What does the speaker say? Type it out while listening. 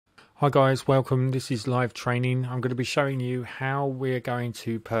Hi guys, welcome. This is live training. I'm going to be showing you how we're going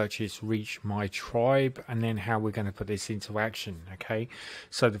to purchase Reach My Tribe and then how we're going to put this into action. Okay,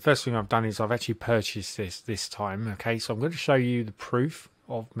 so the first thing I've done is I've actually purchased this time. Okay, so I'm going to show you the proof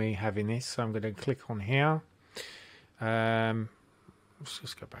of me having this. So I'm going to click on here. Let's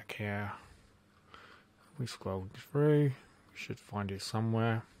just go back here. We scrolled through. We should find it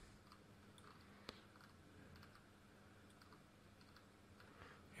somewhere.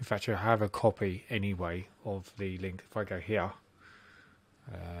 In fact, I have a copy anyway of the link. If I go here,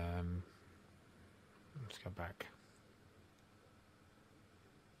 let's go back.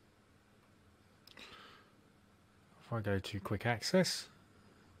 If I go to quick access,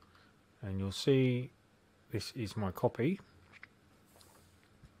 and you'll see this is my copy.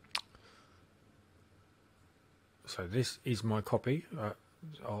 So this is my copy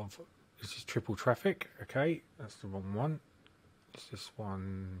of, this is triple traffic. Okay, that's the wrong one. It's this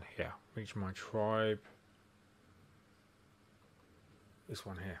one here, Reach My Tribe. This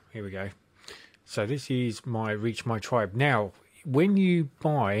one here, here we go. So this is my Reach My Tribe. Now, when you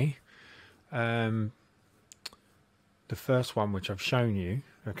buy the first one, which I've shown you,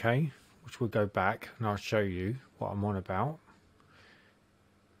 okay, which we'll go back and I'll show you what I'm on about.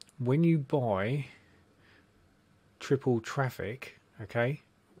 When you buy triple traffic, okay,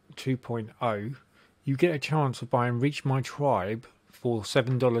 2.0, you get a chance of buying Reach My Tribe for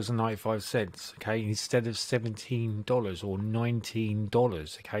 $7.95, okay, instead of $17 or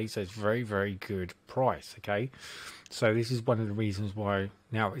 $19, okay, so it's very, very good price, okay. So this is one of the reasons why.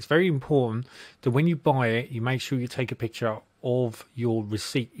 Now, it's very important that when you buy it, you make sure you take a picture of your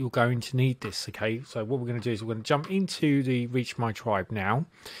receipt. You're going to need this, okay. So what we're going to do is we're going to jump into the Reach My Tribe now,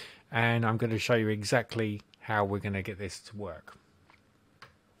 and I'm going to show you exactly how we're going to get this to work.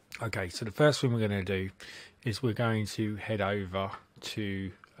 Okay, so the first thing we're going to do is we're going to head over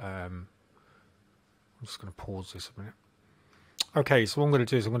to, I'm just going to pause this a minute. Okay, so what I'm going to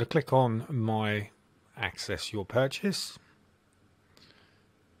do is I'm going to click on my access your purchase.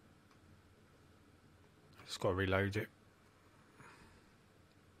 Just got to reload it.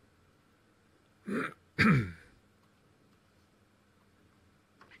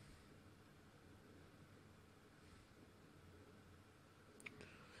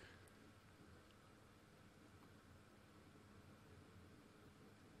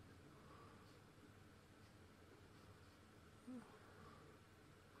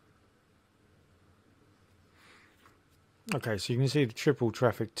 Okay, so you can see the triple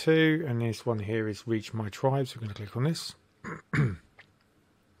traffic 2, and this one here is Reach My Tribe. So we're going to click on this, and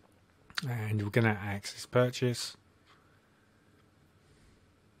we're going to access purchase.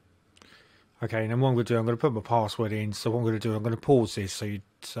 Okay, and then what I'm going to do, I'm going to put my password in. So what I'm going to do, I'm going to pause this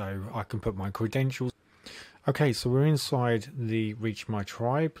so I can put my credentials. Okay, so we're inside the Reach My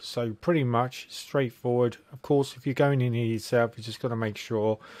Tribe, so pretty much straightforward. Of course, if you're going in here yourself, you just got to make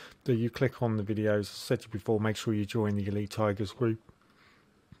sure that you click on the videos. I said to you before, make sure you join the Elite Tigers group,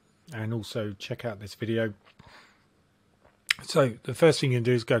 and also check out this video. So the first thing you can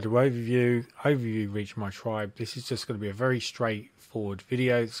do is go to overview Reach My Tribe. This is just going to be a very straightforward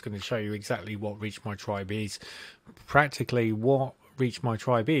video. It's going to show you exactly what Reach My Tribe is. Practically what Reach My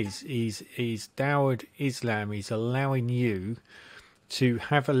Tribe is Dawud Islam is allowing you to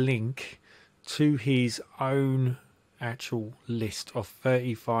have a link to his own actual list of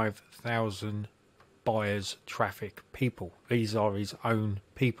 35,000 buyers, traffic people. These are his own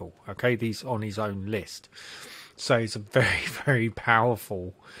people, okay, these on his own list. So it's a very, very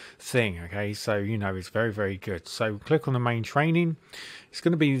powerful thing, okay, so you know it's very, very good. So click on the main training. It's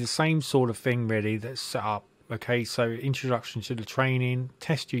going to be the same sort of thing really that's set up. Okay, so introduction to the training,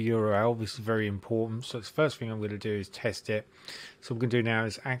 test your URL. This is very important. So the first thing I'm going to do is test it. So what we're going to do now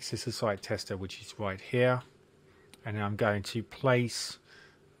is access the site tester, which is right here. And I'm going to place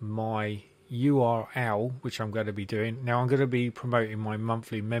my URL, which I'm going to be doing. Now I'm going to be promoting my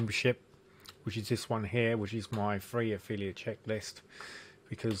monthly membership, which is this one here, which is my free affiliate checklist,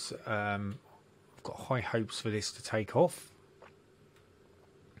 because I've got high hopes for this to take off.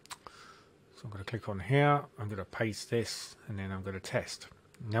 So I'm going to click on here, I'm going to paste this, and then I'm going to test.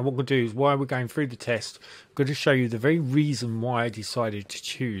 Now what we'll do is, while we're going through the test, I'm going to show you the very reason why I decided to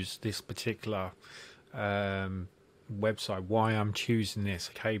choose this particular website, why I'm choosing this,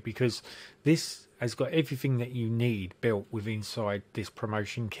 okay, because this has got everything that you need built within inside this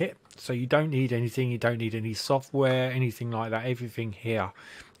promotion kit. So you don't need anything, you don't need any software, anything like that. Everything here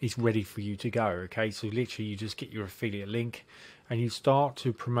is ready for you to go, okay. So literally you just get your affiliate link and you start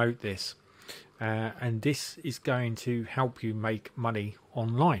to promote this. And this is going to help you make money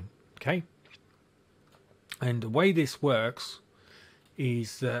online, okay? And the way this works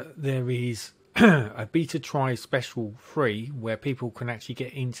is that there is a beta try special free where people can actually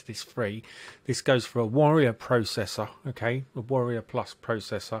get into this free. This goes for a Warrior processor, okay, a Warrior Plus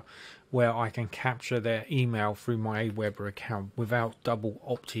processor, where I can capture their email through my Aweber account without double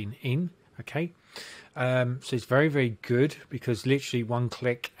opting in, okay. So it's very, very good because literally one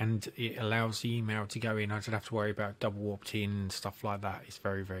click and it allows the email to go in. I don't have to worry about double opt-in and stuff like that. It's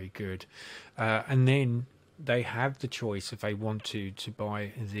very, very good. And then they have the choice, if they want to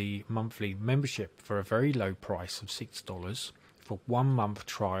buy the monthly membership for a very low price of $6 for 1 month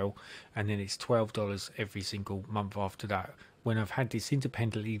trial, and then it's $12 every single month after that, when I've had this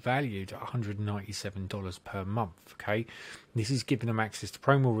independently valued at $197 per month. Okay, this is giving them access to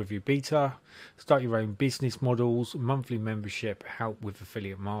promo review beta, start your own business models, monthly membership, help with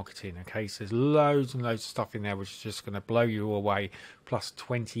affiliate marketing. Okay, so there's loads and loads of stuff in there which is just going to blow you away, plus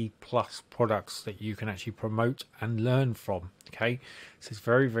 20 plus products that you can actually promote and learn from. Okay, so it's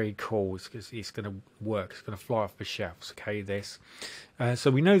very, very cool. It's going to work. It's going to fly off the shelves. Okay, this so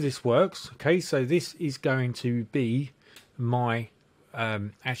we know this works. Okay, so this is going to be my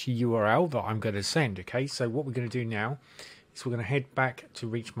actually URL that I'm going to send. Okay, so what we're going to do now is we're going to head back to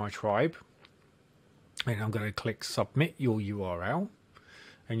Reach My Tribe, and I'm going to click submit your URL,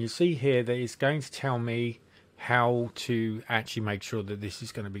 and you see here that it's going to tell me how to actually make sure that this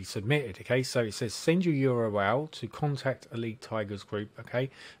is going to be submitted. Okay, so it says send your URL to contact Elite Tigers Group. Okay,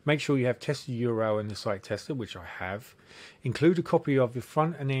 make sure you have tested URL in the site tester, which I have. Include a copy of your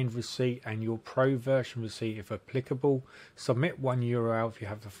front and end receipt and your pro version receipt if applicable. Submit 1 URL if you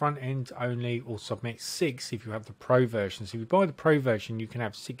have the front end only, or submit 6 if you have the pro version. So if you buy the pro version, you can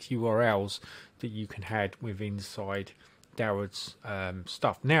have 6 URLs that you can add with inside Darren's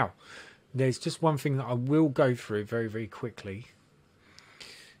stuff. Now, there's just one thing that I will go through very, very quickly.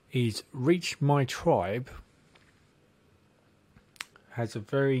 Is Reach My Tribe has a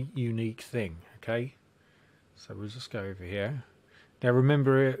very unique thing. Okay, so we'll just go over here. Now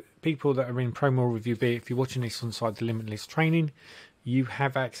remember, people that are in promo review B, if you're watching this inside the Limitless training, you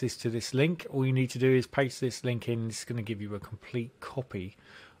have access to this link. All you need to do is paste this link in. It's going to give you a complete copy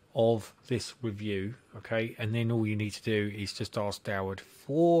of this review. Okay, and then all you need to do is just ask Doward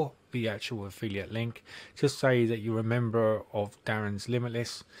for the actual affiliate link. Just say that you're a member of Darren's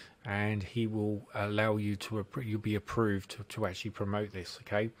Limitless, and he will allow you to, you'll be approved to actually promote this.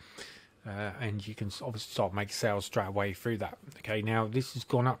 Okay, and you can obviously start making sales straight away through that. Okay, now this has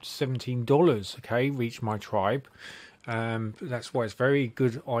gone up to $17. Okay, Reach My Tribe. That's why it's a very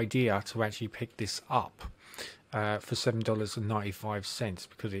good idea to actually pick this up for $7.95,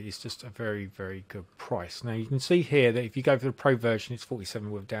 because it is just a very, very good price. Now you can see here that if you go for the pro version, it's $47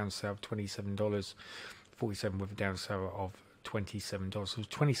 with a down sale of $27, $47 with a down sale of $27. So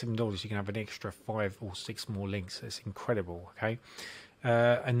 $27 you can have an extra 5 or 6 more links. It's incredible. Okay,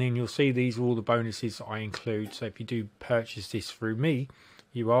 and then you'll see these are all the bonuses that I include. So if you do purchase this through me,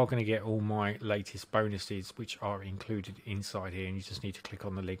 you are going to get all my latest bonuses, which are included inside here, and you just need to click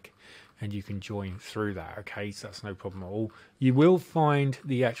on the link and you can join through that. Okay, so that's no problem at all. You will find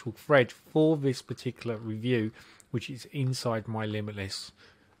the actual thread for this particular review, which is inside my Limitless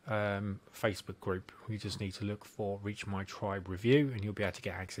Facebook group. You just need to look for Reach My Tribe review and you'll be able to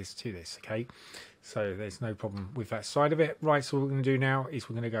get access to this. Okay, so there's no problem with that side of it. Right, so what we're going to do now is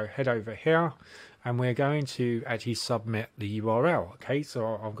we're going to go head over here and we're going to actually submit the URL. Okay, so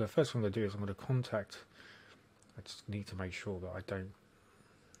I'm going to, first thing I'm going to do is I'm going to contact, I just need to make sure that I don't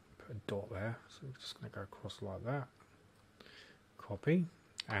put a dot there, so we're just going to go across like that, copy,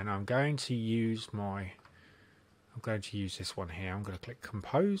 and I'm going to use this one here. I'm going to click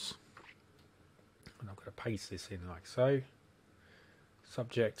compose and I'm going to paste this in like so.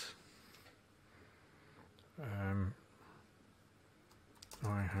 Subject,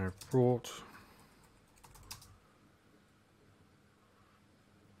 I have brought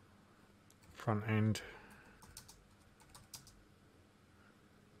front end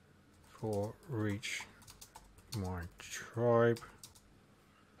for Reach My Tribe.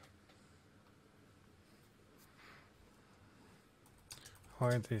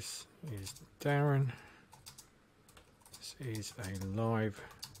 Hi, this is Darren. This is a live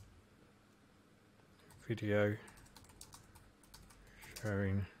video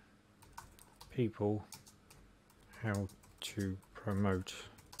showing people how to promote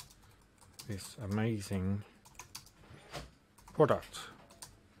this amazing product.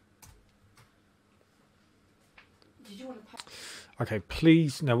 Did you want to Okay,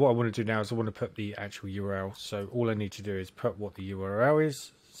 please, now what I want to do now is I want to put the actual URL. So all I need to do is put what the URL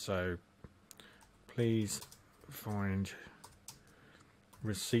is. So please find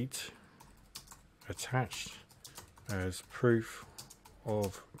receipt attached as proof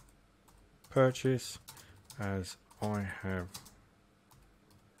of purchase as I have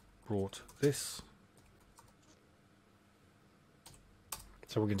brought this.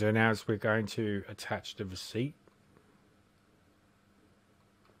 So what we're going to do now is we're going to attach the receipt.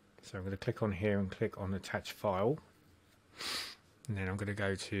 So I'm going to click on here and click on attach file. And then I'm going to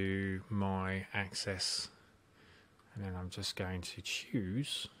go to my access. And then I'm just going to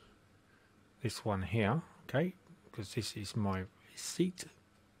choose this one here. Okay. Because this is my receipt.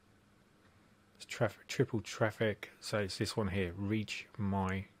 It's traffic, triple traffic. So it's this one here. Reach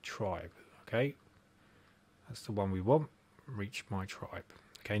my tribe. Okay. That's the one we want. Reach my tribe.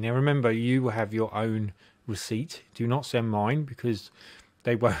 Okay, now remember, you will have your own receipt. Do not send mine because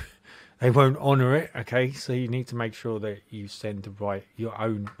they won't honor it. Okay, so you need to make sure that you send your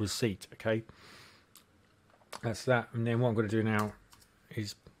own receipt. Okay, that's that. And then what I'm going to do now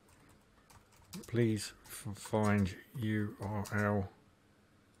is please find URL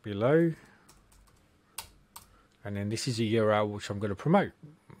below, and then this is a URL which I'm going to promote,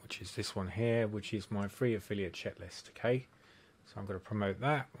 which is this one here, which is my free affiliate checklist. Okay. So I'm going to promote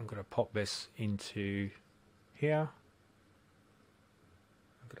that. I'm going to pop this into here.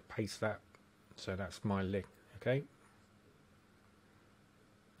 I'm going to paste that. So that's my link. Okay.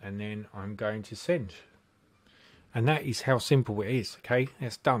 And then I'm going to send. And that is how simple it is. Okay.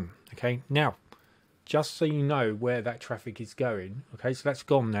 That's done. Okay. Now, just so you know where that traffic is going. Okay. So that's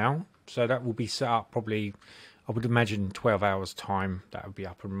gone now. So that will be set up probably, I would imagine 12 hours time. That would be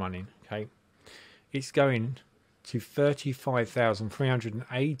up and running. Okay. It's going to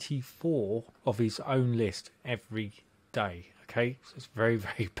 35,384 of his own list every day. Okay, so it's very,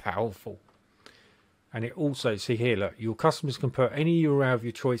 very powerful. And it also, see here, look, your customers can put any URL of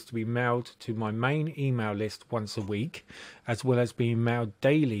your choice to be mailed to my main email list once a week, as well as being mailed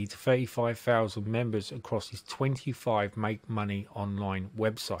daily to 35,000 members across his 25 make money online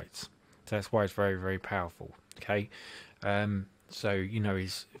websites. So that's why it's very, very powerful. Okay. So, you know,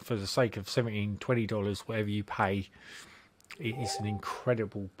 is for the sake of $17, $20, whatever you pay, it is an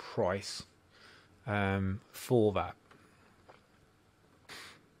incredible price for that.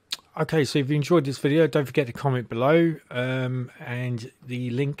 Okay, so if you enjoyed this video, don't forget to comment below, and the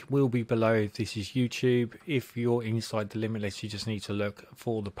link will be below if this is YouTube. If you're inside the Limitless, you just need to look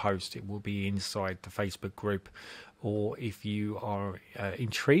for the post. It will be inside the Facebook group. Or if you are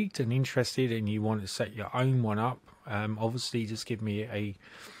intrigued and interested and you want to set your own one up, obviously just give me a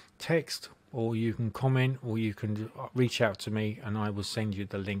text, or you can comment, or you can reach out to me and I will send you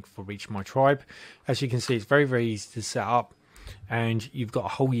the link for Reach My Tribe. As you can see, it's very, very easy to set up, and you've got a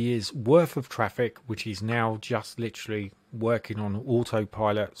whole year's worth of traffic, which is now just literally working on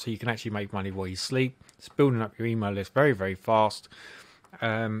autopilot, so you can actually make money while you sleep. It's building up your email list very, very fast,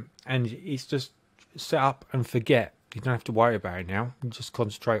 and it's just set up and forget. You don't have to worry about it now. You just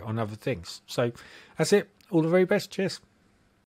concentrate on other things. So that's it. All the very best. Cheers.